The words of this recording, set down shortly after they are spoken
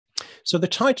So the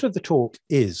title of the talk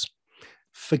is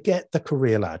Forget the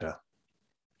Career Ladder,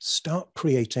 Start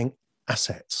Creating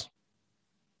Assets.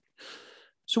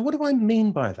 So what do I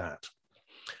mean by that?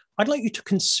 I'd like you to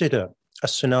consider a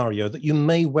scenario that you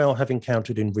may well have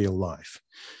encountered in real life.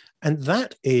 And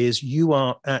that is you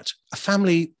are at a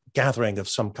family gathering of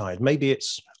some kind. Maybe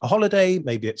it's a holiday,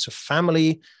 maybe it's a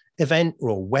family event or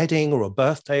a wedding or a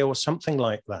birthday or something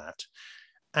like that.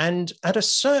 And at a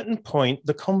certain point,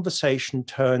 the conversation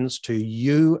turns to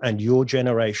you and your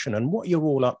generation and what you're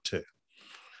all up to.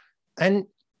 And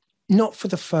not for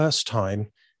the first time,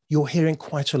 you're hearing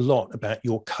quite a lot about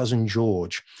your cousin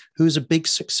George, who's a big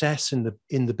success in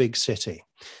the big city.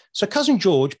 So cousin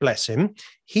George, bless him,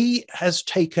 he has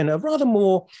taken a rather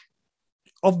more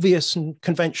obvious and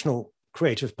conventional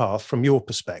creative path from your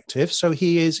perspective. So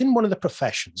he is in one of the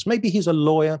professions. Maybe he's a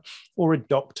lawyer or a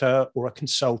doctor or a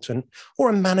consultant or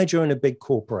a manager in a big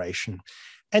corporation.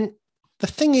 And the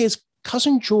thing is,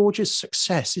 cousin George's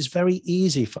success is very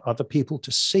easy for other people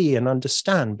to see and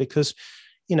understand because,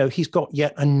 you know, he's got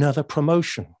yet another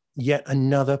promotion, yet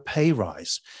another pay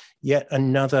rise, yet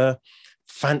another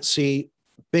fancy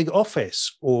big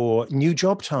office or new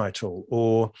job title,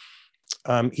 or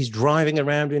he's driving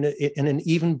around in an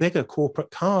even bigger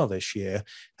corporate car this year.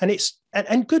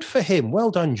 And good for him.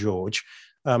 Well done, George.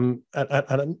 And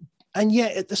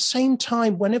yet at the same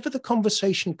time, whenever the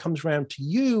conversation comes around to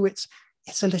you, it's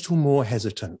a little more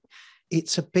hesitant.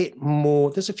 It's a bit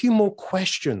more, there's a few more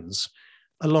questions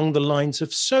along the lines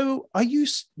of, so are you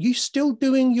still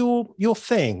doing your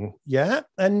thing? Yeah.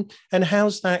 And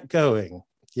how's that going?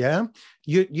 Yeah.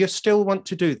 You still want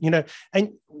to do,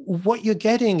 and what you're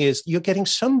getting is you're getting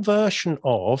some version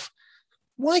of,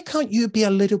 why can't you be a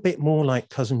little bit more like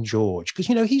cousin George? Because,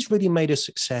 he's really made a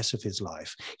success of his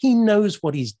life. He knows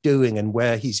what he's doing and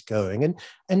where he's going.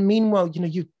 And meanwhile,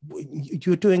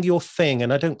 you're doing your thing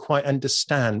and I don't quite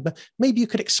understand, but maybe you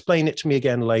could explain it to me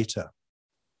again later.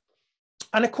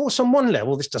 And of course, on one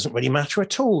level, this doesn't really matter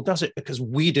at all, does it? Because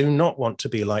we do not want to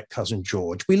be like cousin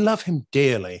George. We love him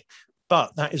dearly,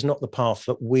 but that is not the path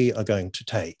that we are going to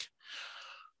take.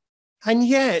 And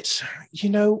yet,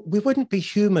 we wouldn't be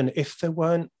human if there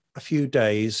weren't a few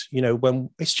days, when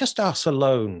it's just us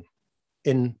alone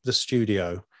in the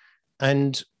studio.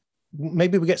 And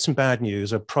maybe we get some bad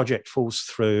news, a project falls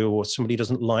through, or somebody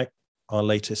doesn't like our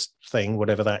latest thing,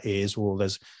 whatever that is, or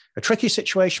there's a tricky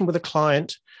situation with a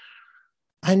client.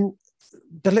 And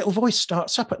the little voice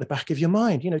starts up at the back of your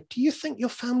mind. Do you think your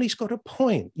family's got a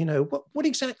point? What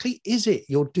exactly is it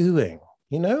you're doing?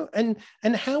 And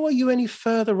how are you any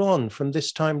further on from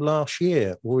this time last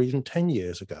year or even 10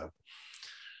 years ago?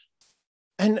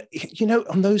 And,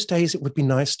 on those days, it would be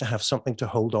nice to have something to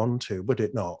hold on to, would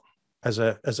it not? As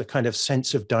a kind of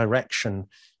sense of direction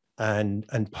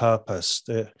and purpose.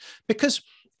 Because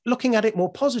looking at it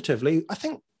more positively, I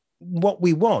think what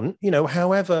we want,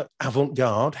 however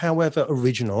avant-garde, however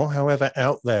original, however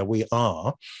out there we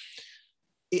are,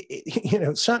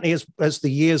 certainly as the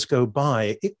years go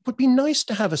by, it would be nice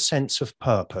to have a sense of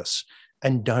purpose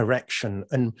and direction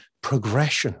and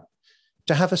progression,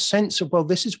 to have a sense of, well,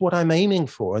 this is what I'm aiming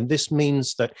for. And this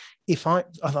means that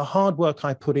the hard work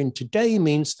I put in today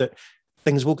means that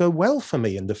things will go well for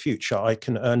me in the future. I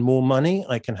can earn more money.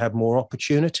 I can have more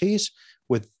opportunities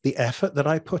with the effort that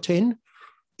I put in.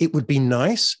 It would be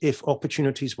nice if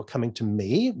opportunities were coming to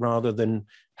me rather than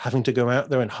having to go out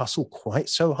there and hustle quite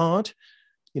so hard.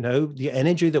 The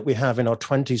energy that we have in our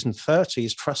 20s and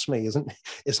 30s, trust me,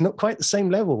 it's not quite the same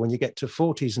level when you get to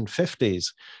 40s and 50s.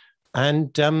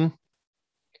 And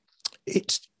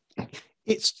it's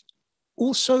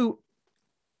also,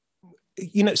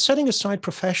 setting aside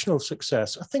professional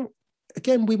success, I think,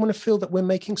 again, we want to feel that we're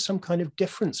making some kind of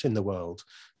difference in the world,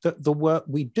 that the work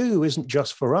we do isn't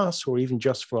just for us or even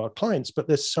just for our clients, but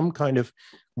there's some kind of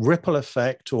ripple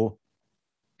effect. Or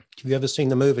have you ever seen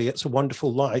the movie It's a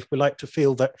Wonderful Life? We like to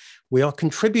feel that we are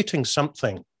contributing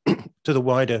something to the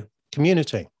wider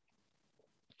community.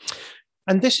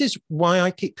 And this is why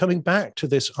I keep coming back to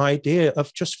this idea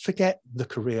of just forget the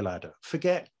career ladder,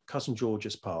 forget cousin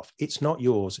George's path. It's not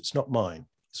yours, it's not mine,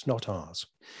 it's not ours.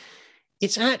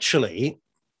 It's actually,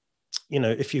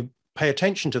 if you pay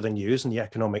attention to the news and the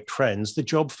economic trends, the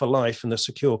job for life and the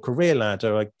secure career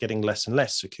ladder are getting less and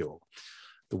less secure.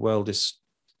 The world is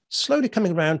slowly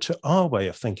coming around to our way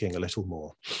of thinking a little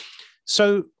more.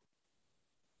 So,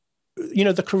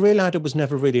 the career ladder was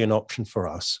never really an option for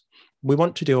us. We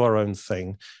want to do our own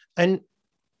thing. And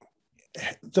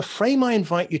the frame I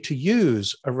invite you to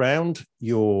use around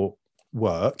your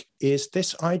work is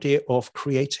this idea of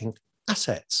creating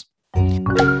assets.